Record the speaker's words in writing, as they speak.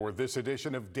For this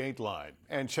edition of Dateline.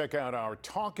 And check out our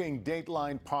Talking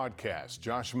Dateline podcast.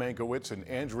 Josh Mankiewicz and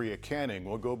Andrea Canning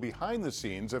will go behind the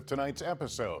scenes of tonight's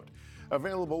episode.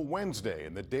 Available Wednesday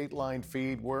in the Dateline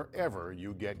feed wherever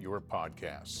you get your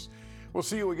podcasts. We'll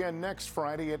see you again next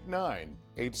Friday at 9,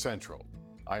 8 Central.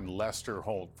 I'm Lester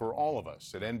Holt for all of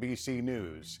us at NBC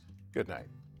News. Good night.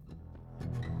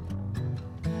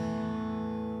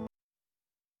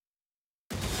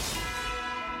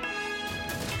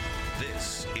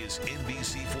 This is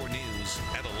NBC4 News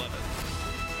at 11.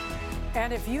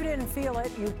 And if you didn't feel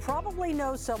it, you probably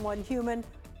know someone, human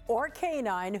or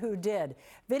canine, who did.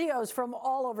 Videos from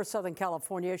all over Southern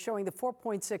California showing the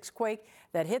 4.6 quake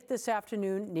that hit this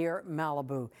afternoon near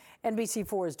Malibu.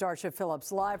 NBC4's Darsha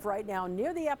Phillips live right now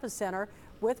near the epicenter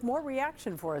with more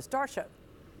reaction for us. Darsha.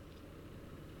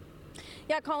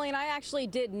 Yeah, Colleen, I actually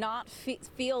did not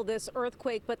feel this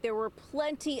earthquake, but there were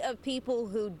plenty of people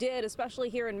who did, especially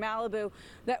here in Malibu.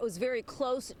 That was very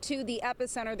close to the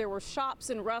epicenter. There were shops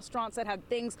and restaurants that had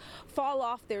things fall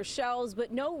off their shelves,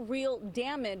 but no real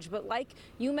damage. But like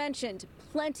you mentioned,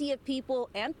 plenty of people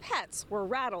and pets were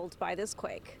rattled by this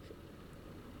quake.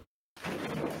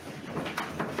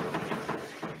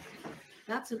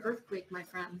 That's an earthquake, my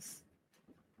friends.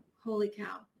 Holy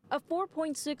cow. A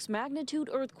 4.6 magnitude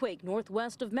earthquake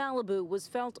northwest of Malibu was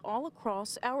felt all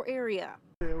across our area.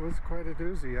 It was quite a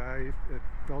doozy. I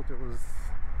felt it was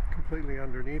completely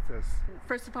underneath us.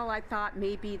 First of all, I thought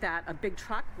maybe that a big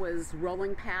truck was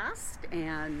rolling past,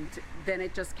 and then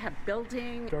it just kept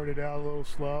building. Started out a little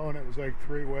slow, and it was like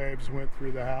 3 waves went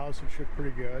through the house. It shook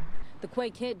pretty good. The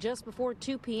quake hit just before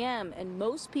 2 p.m., and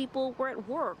most people were at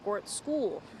work or at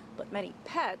school, but many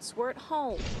pets were at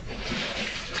home.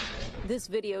 This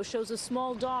video shows a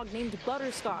small dog named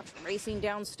Butterscotch racing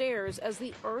downstairs as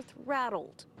the earth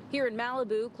rattled. Here in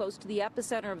Malibu, close to the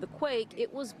epicenter of the quake,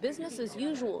 it was business as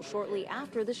usual shortly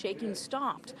after the shaking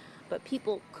stopped. But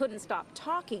people couldn't stop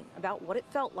talking about what it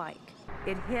felt like.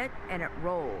 It hit and it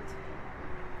rolled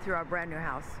through our brand new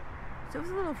house. So it was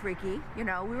a little freaky, you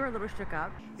know, we were a little shook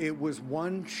up. It was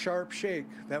one sharp shake,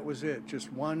 that was it.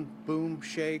 Just one boom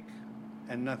shake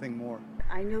and nothing more.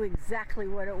 I knew exactly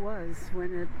what it was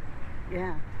when it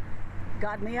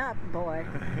got me up, boy.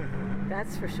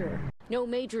 That's for sure. No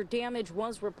major damage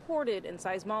was reported, and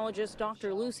seismologist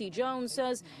Dr. Lucy Jones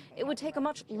says it would take a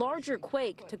much larger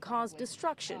quake to cause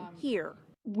destruction here.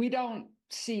 We don't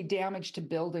see damage to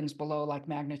buildings below like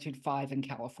magnitude 5 in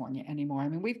California anymore. I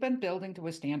mean, we've been building to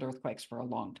withstand earthquakes for a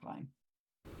long time.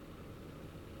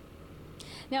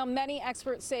 Now, many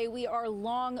experts say we are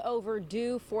long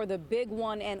overdue for the big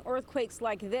one, and earthquakes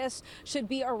like this should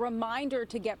be a reminder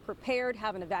to get prepared,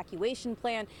 have an evacuation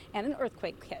plan, and an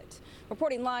earthquake kit.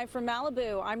 Reporting live from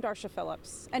Malibu, I'm Darsha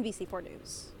Phillips, NBC4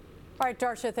 News. All right,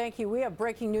 Darsha, thank you. We have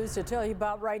breaking news to tell you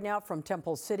about right now from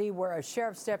Temple City, where a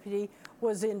sheriff's deputy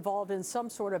was involved in some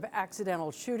sort of accidental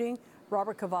shooting.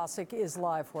 Robert Kovacic is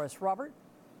live for us. Robert?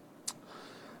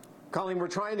 Colleen, we're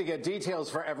trying to get details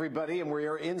for everybody, and we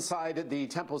are inside the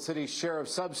Temple City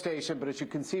Sheriff's substation. But as you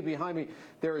can see behind me,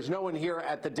 there is no one here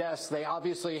at the desk. They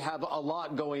obviously have a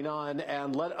lot going on,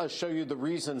 and let us show you the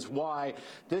reasons why.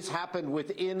 This happened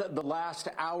within the last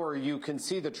hour. You can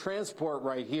see the transport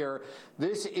right here.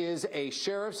 This is a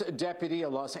sheriff's deputy, a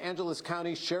Los Angeles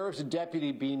County sheriff's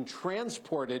deputy being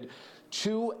transported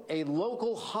to a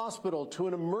local hospital, to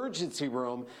an emergency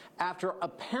room, after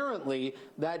apparently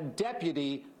that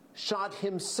deputy shot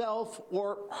himself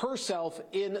or herself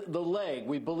in the leg.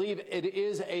 We believe it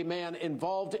is a man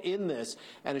involved in this.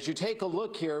 And as you take a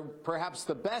look here, perhaps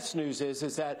the best news is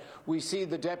that we see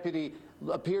the deputy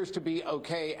appears to be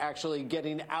okay actually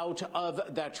getting out of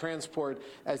that transport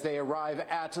as they arrive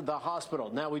at the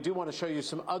hospital. Now, we do want to show you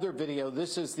some other video.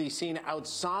 This is the scene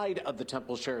outside of the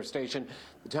Temple Sheriff Station.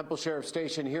 The Temple Sheriff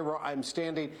Station here where I'm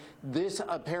standing, this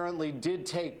apparently did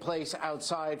take place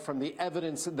outside from the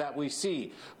evidence that we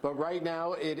see. But right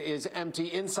now it is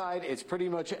empty inside. It's pretty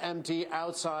much empty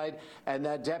outside. And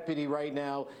that deputy right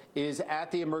now is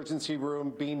at the emergency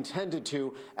room being tended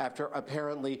to after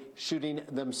apparently shooting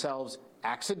themselves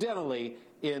accidentally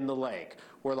in the leg.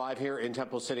 We're live here in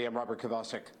Temple City. I'm Robert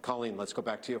Kovacic. Colleen, let's go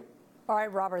back to you. All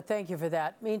right, Robert, thank you for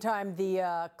that. Meantime,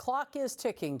 the clock is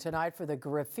ticking tonight for the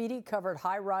graffiti-covered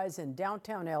high-rise in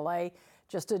downtown L.A.,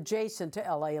 just adjacent to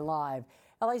L.A. Live.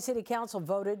 L.A. City Council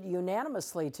voted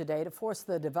unanimously today to force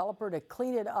the developer to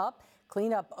clean up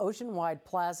Oceanwide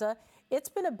Plaza. It's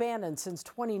been abandoned since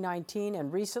 2019,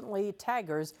 and recently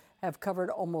taggers have covered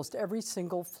almost every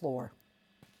single floor.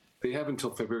 They have until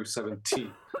February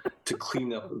 17th to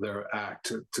clean up their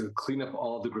act, to clean up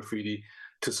all the graffiti,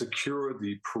 to secure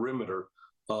the perimeter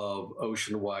of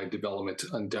ocean-wide development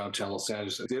in downtown Los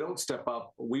Angeles. If they don't step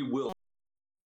up, we will.